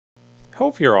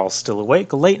Hope you're all still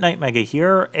awake. Late Night Mega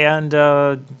here, and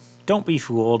don't be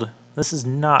fooled. This is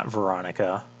not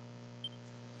Veronica.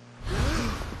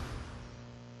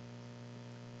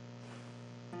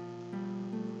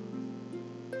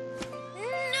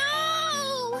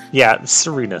 No! Yeah,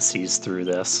 Serena sees through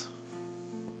this.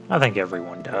 I think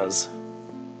everyone does.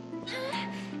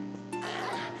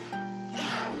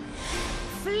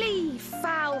 Flee,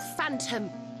 foul phantom,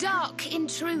 dark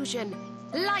intrusion.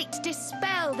 Light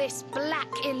dispel this black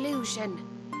illusion.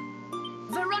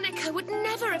 Veronica would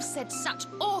never have said such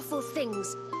awful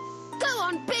things. Go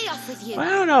on, be off with you. I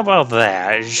don't know about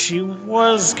that. She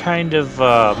was kind of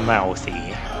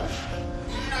mouthy.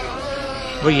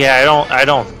 But yeah,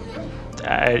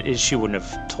 she wouldn't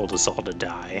have told us all to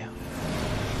die.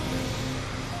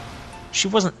 She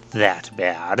wasn't that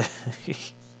bad.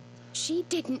 She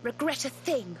didn't regret a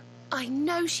thing. I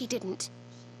know she didn't.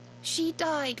 She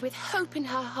died with hope in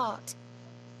her heart.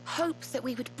 Hope that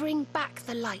we would bring back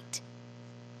the light.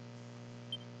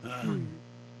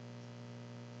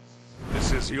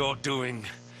 This is your doing.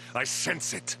 I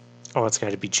sense it. Oh, it's got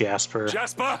to be Jasper.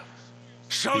 Jasper,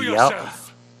 show Yep.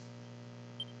 yourself.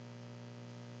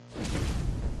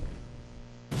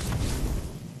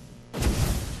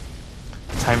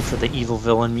 Time for the evil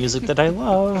villain music that I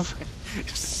love.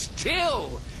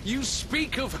 Still, you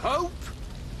speak of hope?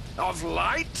 Of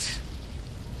light?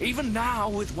 Even now,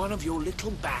 with one of your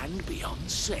little band beyond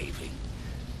saving,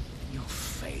 your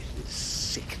faith is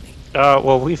sickening.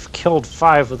 Well, we've killed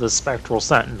 5 of the Spectral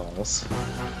Sentinels.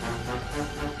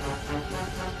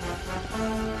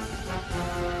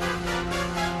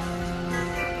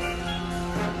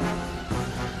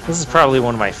 This is probably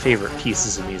one of my favorite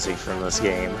pieces of music from this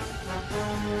game.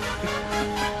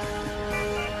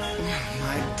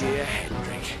 My dear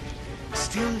Hendrik,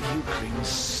 still you cling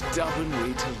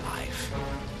stubbornly to life.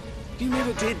 You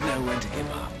never did know when to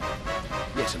give up.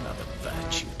 Yet another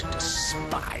virtue to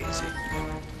despise in you.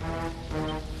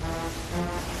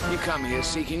 You come here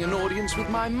seeking an audience with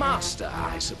my master,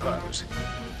 I suppose.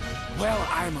 Well,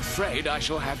 I'm afraid I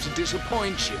shall have to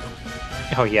disappoint you.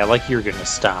 Oh yeah, like you're gonna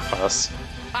stop us.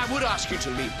 I would ask you to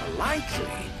leave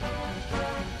politely.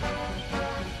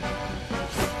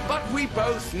 But we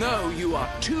both know you are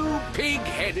too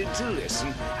pig-headed to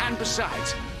listen, and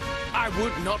besides, I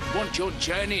would not want your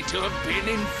journey to have been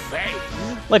in vain.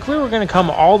 Like, we were gonna come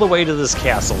all the way to this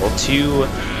castle to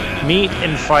meet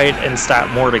and fight and stop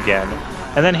Mortigan,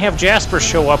 and then have Jasper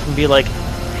show up and be like,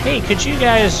 hey, could you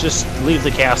guys just leave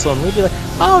the castle? And we'd be like,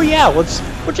 oh yeah, we'll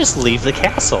just leave the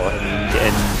castle,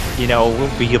 and you know,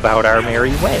 we'll be about our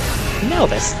merry way. No,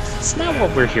 that's not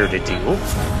what we're here to do.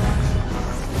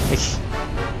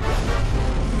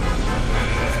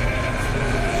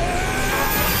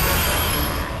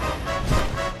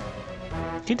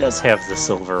 He does have the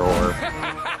silver orb.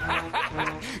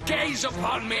 Gaze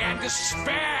upon me and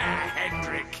despair,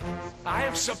 Hendrik. I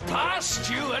have surpassed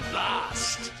you at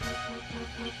last.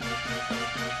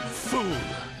 Fool!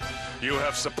 You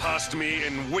have surpassed me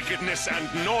in wickedness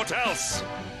and naught else.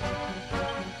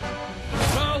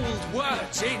 Bold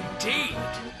words indeed,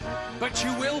 but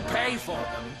you will pay for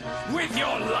them with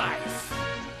your life.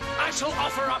 I shall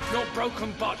offer up your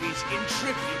broken bodies in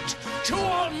tribute to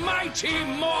Almighty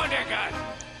Mordigan.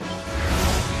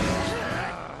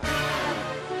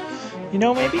 You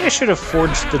know, maybe I should have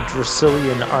forged the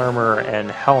Dracilian armor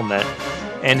and helmet,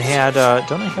 and had,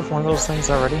 don't I have one of those things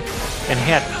already? And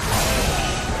had...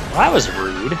 Well, that was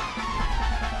rude.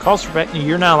 Calls for back...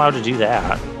 You're not allowed to do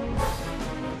that.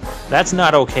 That's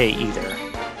not okay either.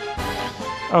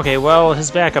 Okay, well,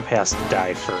 his backup has to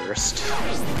die first.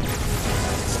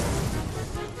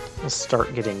 We'll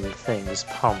start getting things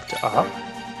pumped up.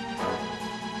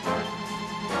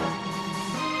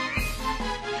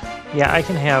 Yeah, I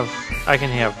can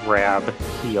have Rab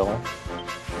heal.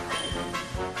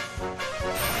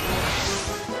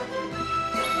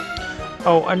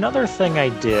 Oh, another thing I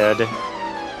did.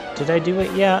 Did I do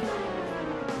it yet?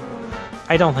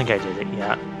 I don't think I did it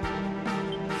yet.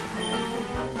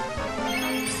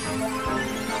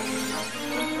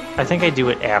 I think I do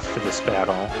it after this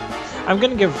battle. I'm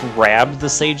gonna give Rab the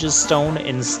Sage's Stone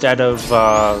instead of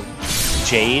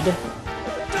Jade.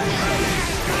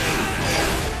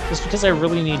 Just because I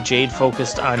really need Jade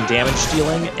focused on damage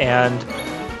dealing, and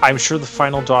I'm sure the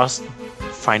final boss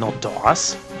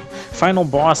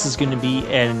is going to be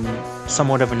in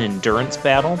somewhat of an endurance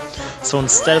battle. So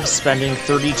instead of spending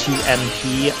 32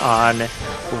 MP on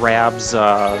Rab's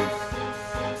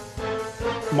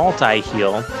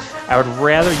multi-heal, I would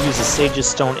rather use a Sage's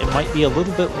Stone. It might be a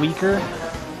little bit weaker,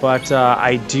 but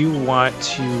I do want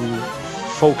to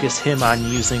focus him on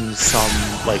using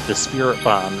some, like, the Spirit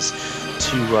Bombs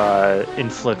to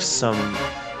inflict some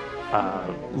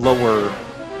lower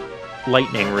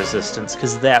lightning resistance,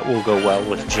 because that will go well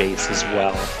with Jace as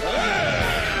well.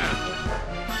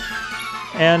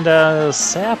 And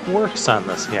Sap works on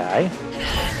this guy,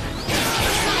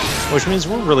 which means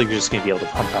we're really just going to be able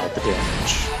to pump out the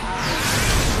damage.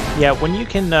 Yeah, when you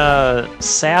can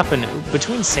Sap and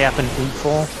between Sap and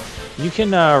Oofle, you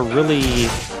can really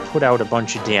put out a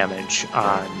bunch of damage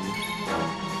on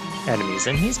enemies.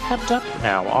 And he's pepped up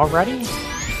now already?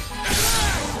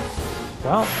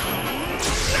 Well...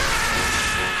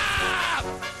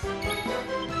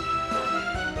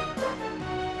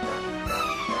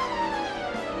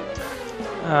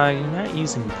 you're not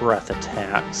using breath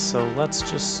attacks, so let's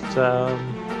just,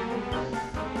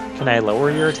 Can I lower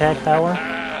your attack power?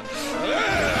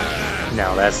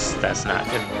 No, that's not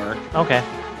gonna work. Okay.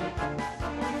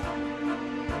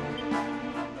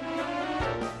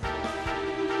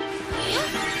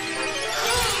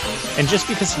 And just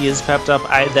because he is pepped up,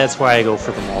 that's why I go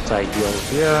for the multi-heal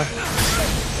here.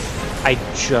 I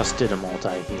just did a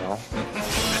multi-heal.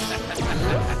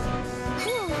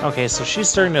 Okay, so she's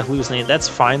starting to hallucinate. That's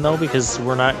fine, though, because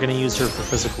we're not going to use her for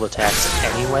physical attacks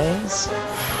anyways.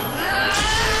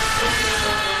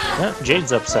 Yeah,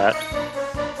 Jade's upset.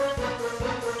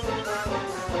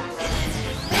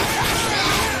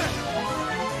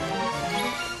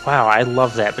 Wow, I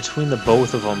love that. Between the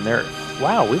both of them, they're...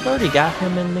 Wow, we've already got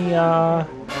him in the,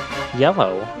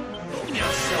 yellow.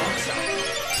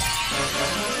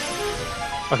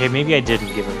 Okay, maybe I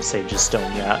didn't give him Sage of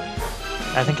Stone yet.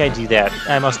 I think I do that.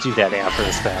 I must do that after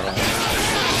this battle.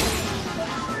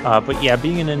 But yeah,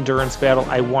 being an endurance battle,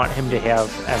 I want him to have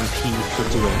MP for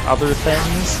doing other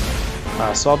things.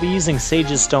 So I'll be using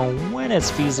Sage's Stone when it's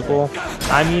feasible.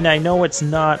 I mean, I know it's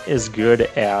not as good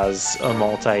as a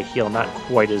multi-heal, not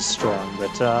quite as strong,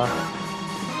 but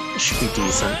it should be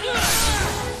decent.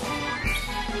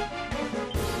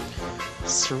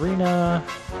 Serena,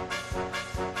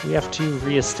 we have to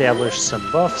reestablish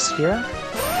some buffs here.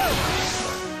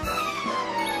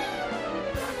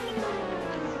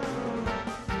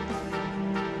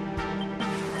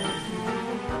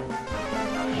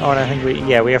 Oh, and I think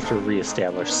we have to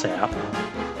reestablish Sap.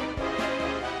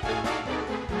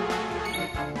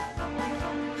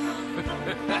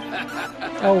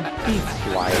 Oh, be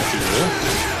quiet, you.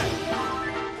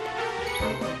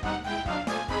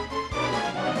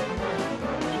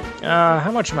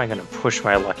 How much am I going to push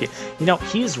my lucky? You know,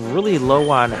 he's really low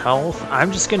on health.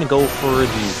 I'm just going to go for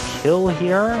the kill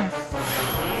here.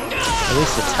 At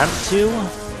least attempt to.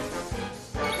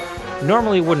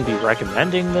 Normally wouldn't be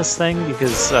recommending this thing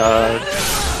because,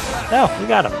 oh, we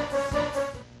got him.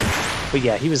 But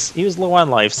yeah, he was low on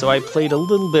life, so I played a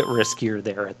little bit riskier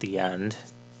there at the end.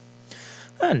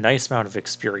 A nice amount of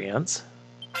experience.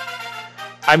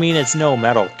 I mean, it's no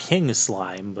Metal King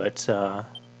slime, but,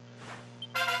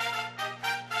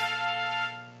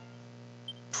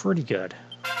 pretty good.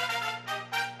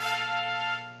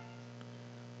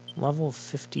 Level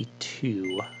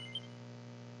 52.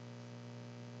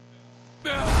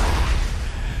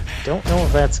 Don't know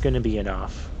if that's going to be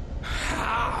enough.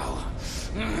 How?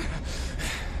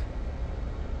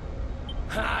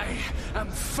 I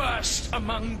am first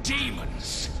among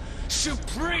demons,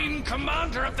 supreme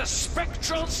commander of the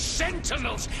spectral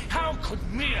sentinels. How could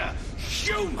mere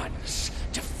humans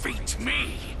defeat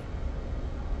me?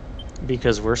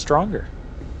 Because we're stronger.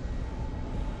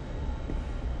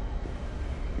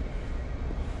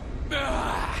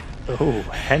 Oh,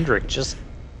 Hendrik just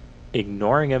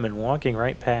ignoring him and walking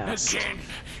right past. Again,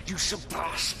 you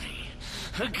surpass me.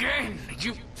 Again,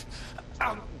 you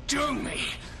outdo me.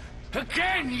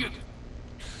 Again,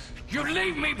 you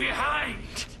leave me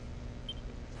behind.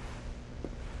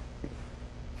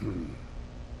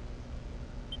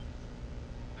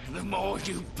 The more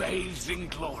you bathed in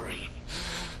glory,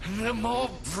 the more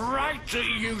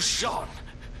brightly you shone,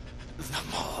 the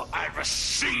more I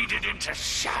receded into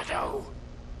shadow.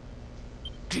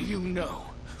 Do you know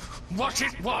what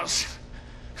it was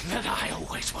that I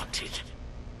always wanted?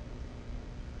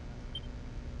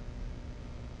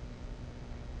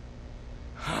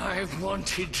 I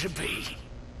wanted to be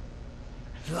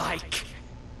like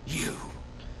you.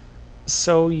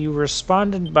 So you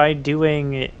responded by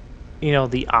doing, you know,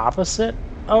 the opposite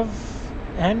of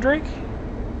Hendrik?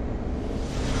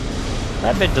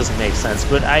 That bit doesn't make sense,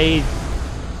 but I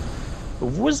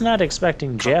was not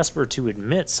expecting Jasper to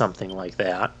admit something like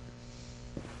that.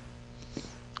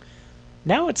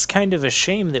 Now it's kind of a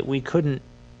shame that we couldn't,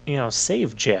 you know,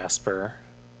 save Jasper.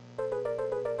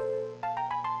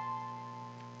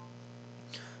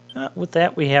 With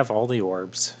that, we have all the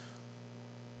orbs.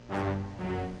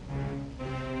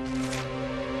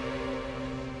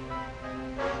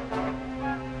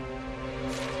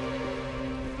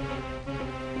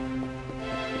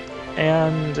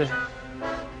 And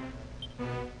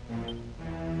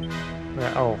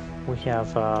oh, we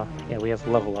have yeah, we have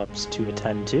level ups to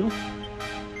attend to.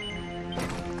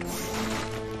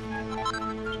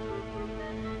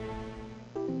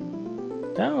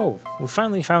 Oh, we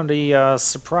finally found a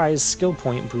surprise skill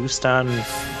point boost on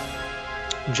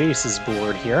Jace's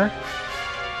board here.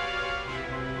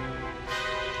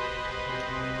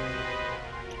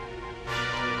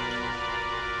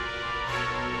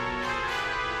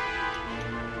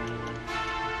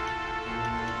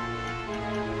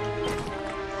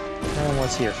 And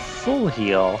what's here? Full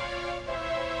heal.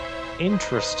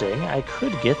 Interesting. I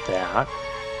could get that.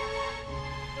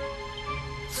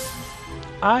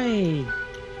 I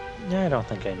don't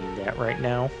think I need that right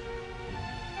now.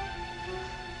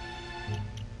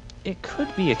 It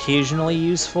could be occasionally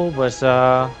useful, but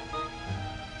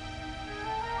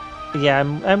yeah,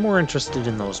 I'm more interested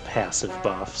in those passive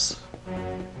buffs.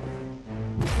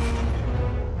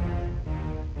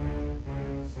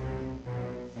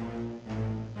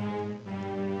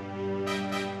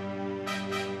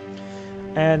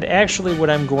 And actually what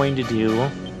I'm going to do...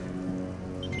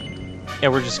 Yeah,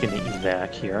 we're just going to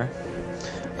evac here.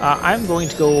 I'm going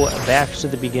to go back to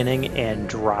the beginning and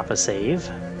drop a save.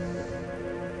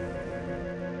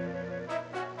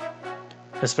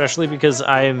 Especially because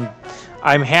I'm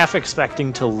half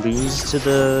expecting to lose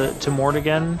to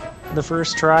Mortigan the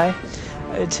first try.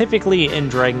 Typically in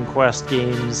Dragon Quest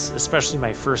games, especially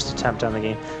my first attempt on the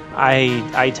game,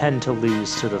 I tend to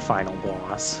lose to the final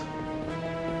boss.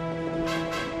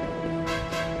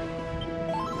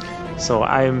 So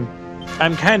I'm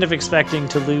kind of expecting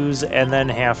to lose and then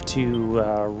have to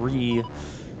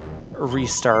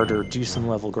restart or do some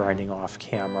level grinding off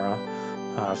camera.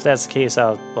 If that's the case,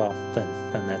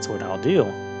 then that's what I'll do.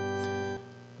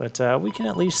 But we can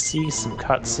at least see some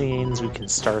cutscenes. We can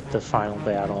start the final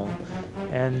battle,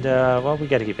 and well, we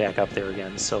got to get back up there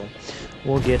again. So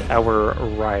we'll get our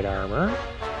ride armor.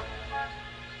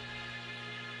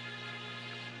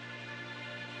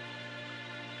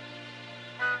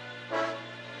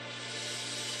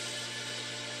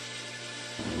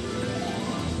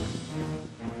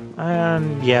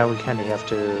 And yeah, we kind of have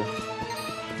to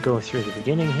go through the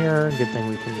beginning here. Good thing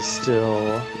we can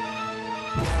still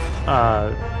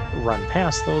run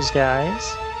past those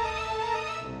guys.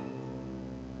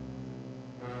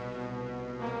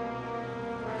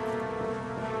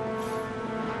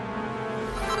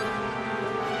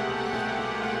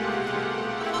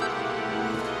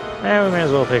 And we may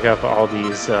as well pick up all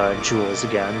these jewels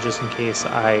again, just in case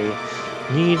I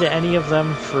need any of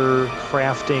them for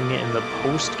crafting in the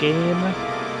post-game.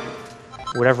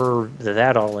 Whatever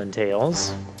that all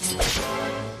entails.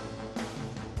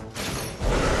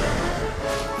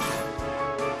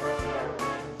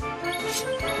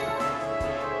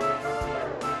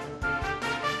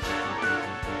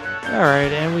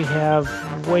 Alright, and we have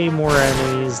way more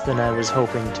enemies than I was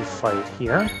hoping to fight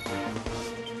here.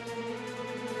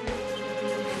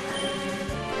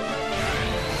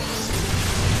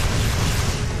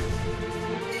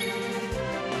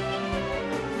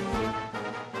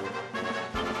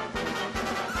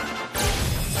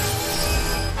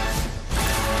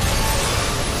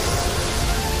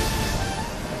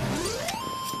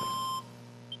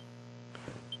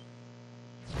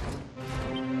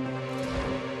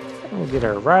 We'll get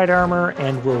our ride armor,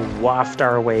 and we'll waft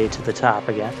our way to the top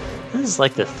again. This is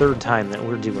like the third time that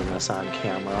we're doing this on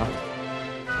camera.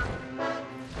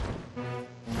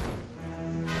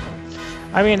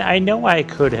 I mean, I know I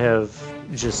could have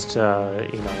just, you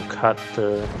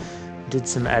know, did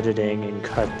some editing and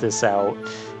cut this out,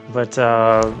 but,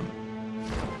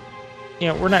 you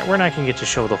know, we're not gonna get to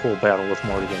show the whole battle with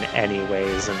Mortigan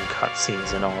anyways, and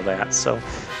cutscenes and all that, so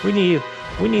we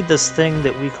need this thing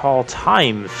that we call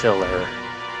time filler.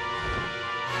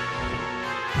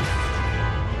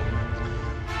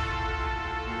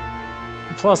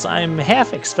 Plus, I'm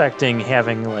half expecting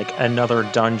having, like, another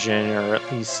dungeon, or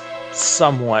at least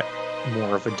somewhat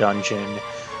more of a dungeon,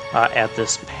 at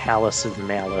this Palace of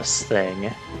Malice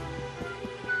thing.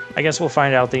 I guess we'll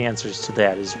find out the answers to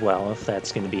that as well, if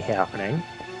that's going to be happening.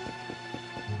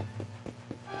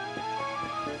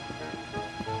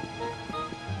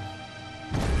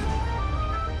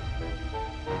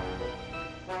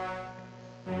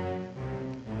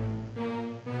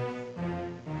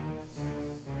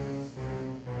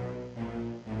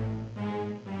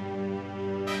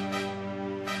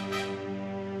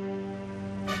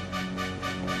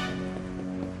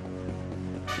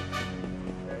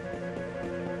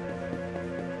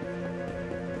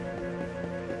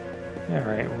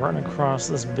 Alright, run across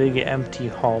this big empty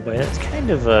hallway. It's kind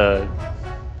of a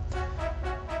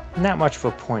not much of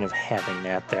a point of having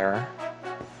that there.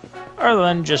 Other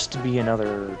than just to be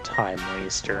another time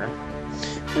waster.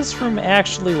 This room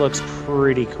actually looks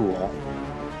pretty cool.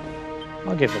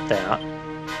 I'll give it that.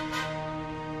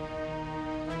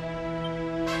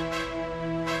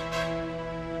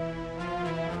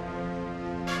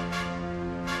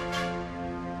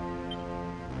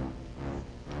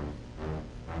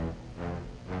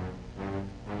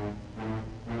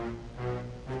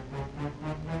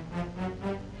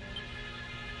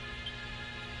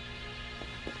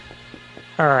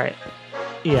 Alright.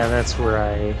 Yeah, that's where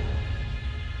I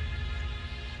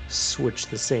switch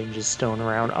the Sage's Stone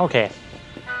around. Okay.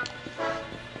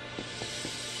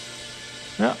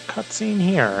 Oh, cutscene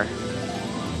here.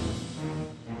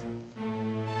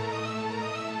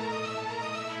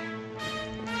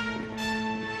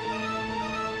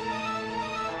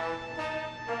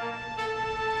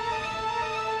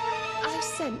 I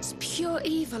sense pure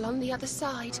evil on the other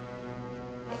side.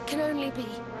 It can only be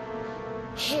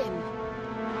him.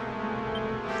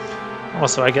 Oh,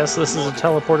 so I guess this is a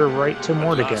teleporter right to At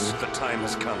Mordegon. last the time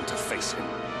has come to face him.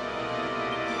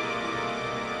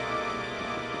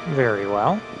 Very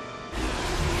well.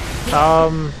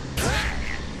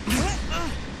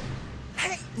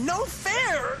 Hey, no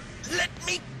fair! Let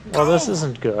me go! Well, this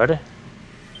isn't good.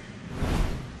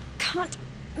 Can't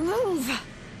move.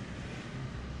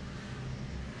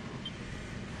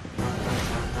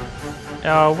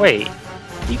 Oh, wait.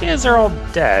 You guys are all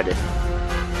dead.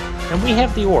 And we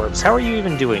have the orbs. How are you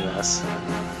even doing this?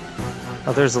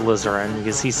 Oh, there's a Lizarin,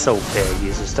 because he's so big.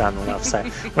 He's just on the left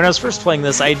side. When I was first playing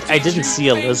this, I didn't see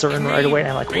a Lizarin right away, and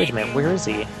I'm like, wait a minute, where is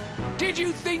he? Did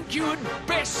you think you had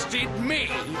bested me?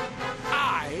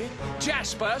 I,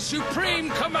 Jasper, Supreme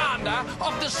Commander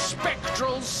of the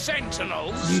Spectral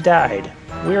Sentinels? You died.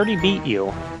 We already beat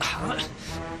you. Huh?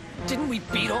 Didn't we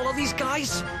beat all of these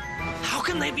guys? How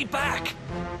can they be back?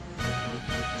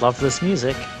 Love this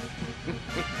music.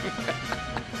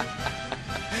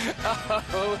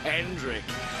 Oh, Hendrik,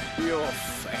 your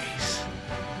face.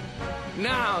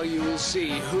 Now you will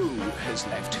see who has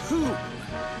left whom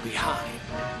behind.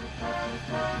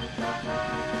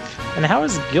 And how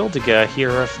is Gildiga here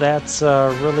if that's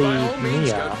really By all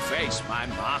means, go Mia? face my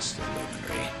master,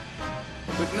 Luminary.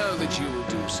 But know that you will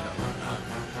do so alone.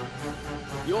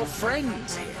 Your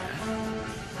friends here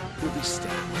will be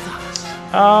staying with us.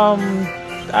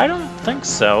 I don't think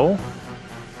so.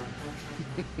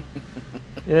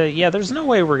 Yeah, there's no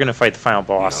way we're gonna fight the final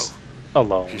boss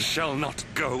alone. You shall not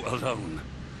go alone.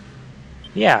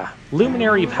 Yeah,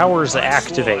 Luminary powers I swore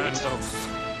activate. an oath.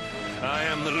 I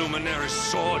am the Luminary's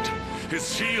sword,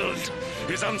 his shield,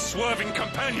 his unswerving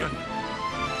companion.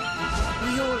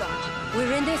 We all are.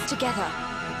 We're in this together.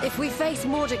 If we face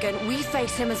Mordegon, we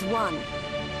face him as one.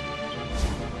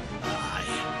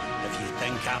 Aye. If you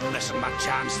think I'm missing my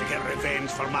chance to get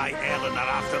revenge for my Eleanor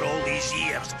after all these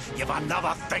years, you've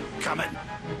another thing coming.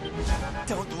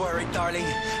 Don't worry, darling.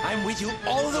 I'm with you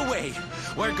all the way.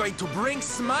 We're going to bring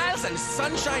smiles and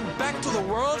sunshine back to the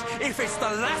world if it's the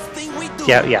last thing we do.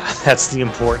 Yeah, that's the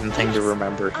important thing to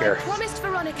remember I here. promised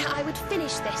Veronica I would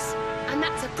finish this, and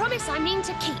that's a promise I mean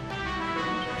to keep.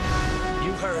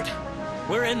 You heard.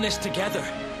 We're in this together.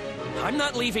 I'm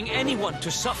not leaving anyone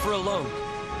to suffer alone.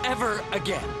 Ever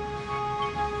again.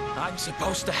 I'm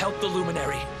supposed to help the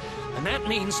Luminary, and that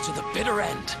means to the bitter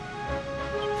end.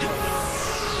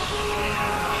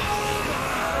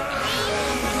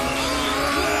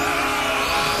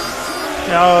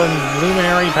 Oh, and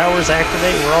Luminary powers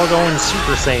activate. We're all going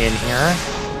Super Saiyan here.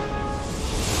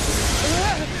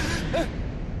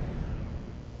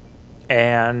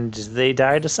 And they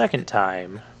died a second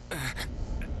time.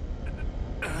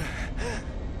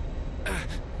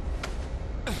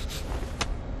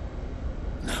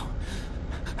 No,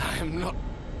 I am not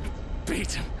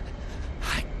beaten.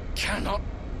 I cannot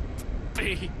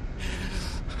be.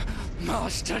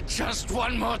 Master, just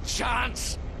one more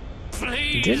chance.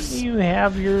 Please. Didn't you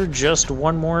have your just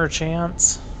one more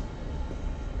chance?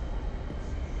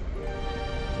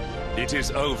 It is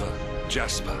over,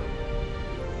 Jasper.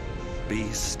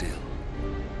 Be still.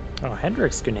 Oh,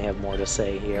 Hendrik's gonna have more to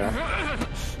say here.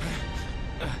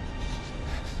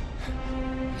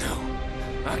 No,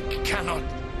 I cannot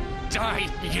die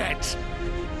yet.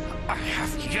 I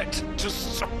have yet to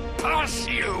surpass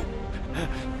you.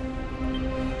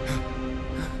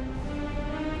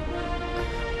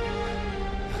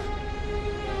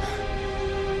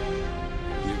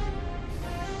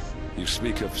 You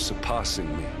speak of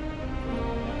surpassing me.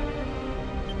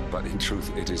 But in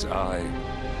truth, it is I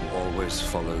who always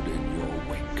followed in your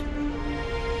wake.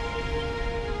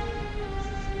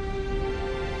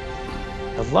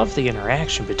 I love the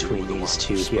interaction between these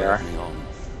two here. Me on.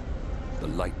 The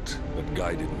light that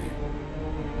guided me.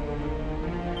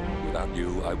 Without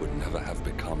you, I would never have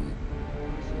become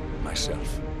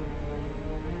myself.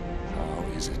 How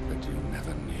is it that you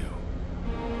never knew?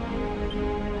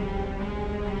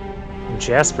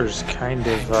 Jasper's kind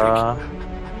of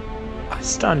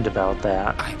stunned about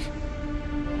that.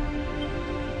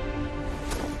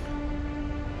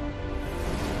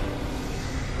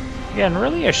 Again,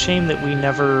 really a shame that we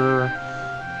never...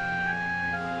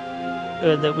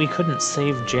 that we couldn't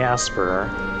save Jasper.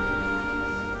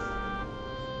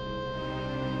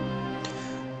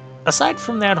 Aside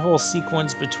from that whole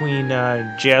sequence between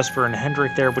Jasper and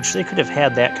Hendrik there, which they could have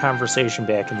had that conversation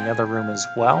back in the other room as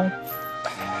well,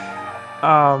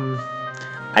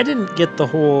 I didn't get the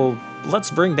whole,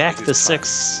 let's bring back the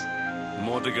six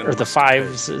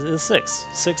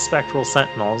spectral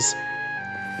sentinels,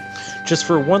 just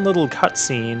for one little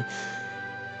cutscene,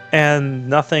 and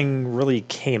nothing really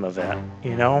came of it,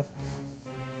 you know?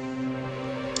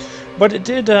 But it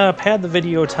did pad the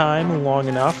video time long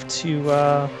enough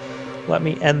to let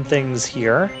me end things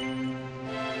here.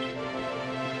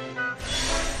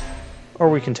 Or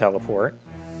we can teleport.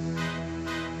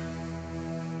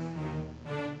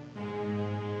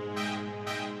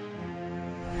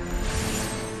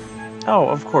 Oh,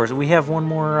 of course, we have one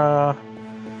more,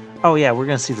 oh yeah, we're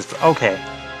gonna see this. Okay.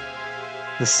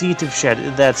 The Seat of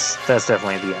Shed, that's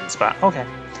definitely the end spot. Okay.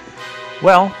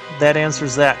 Well, that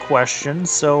answers that question.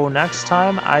 So next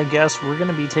time, I guess we're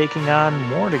gonna be taking on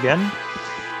Mordegon.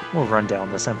 We'll run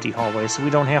down this empty hallway so we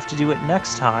don't have to do it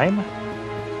next time.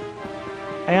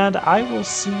 And I will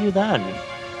see you then.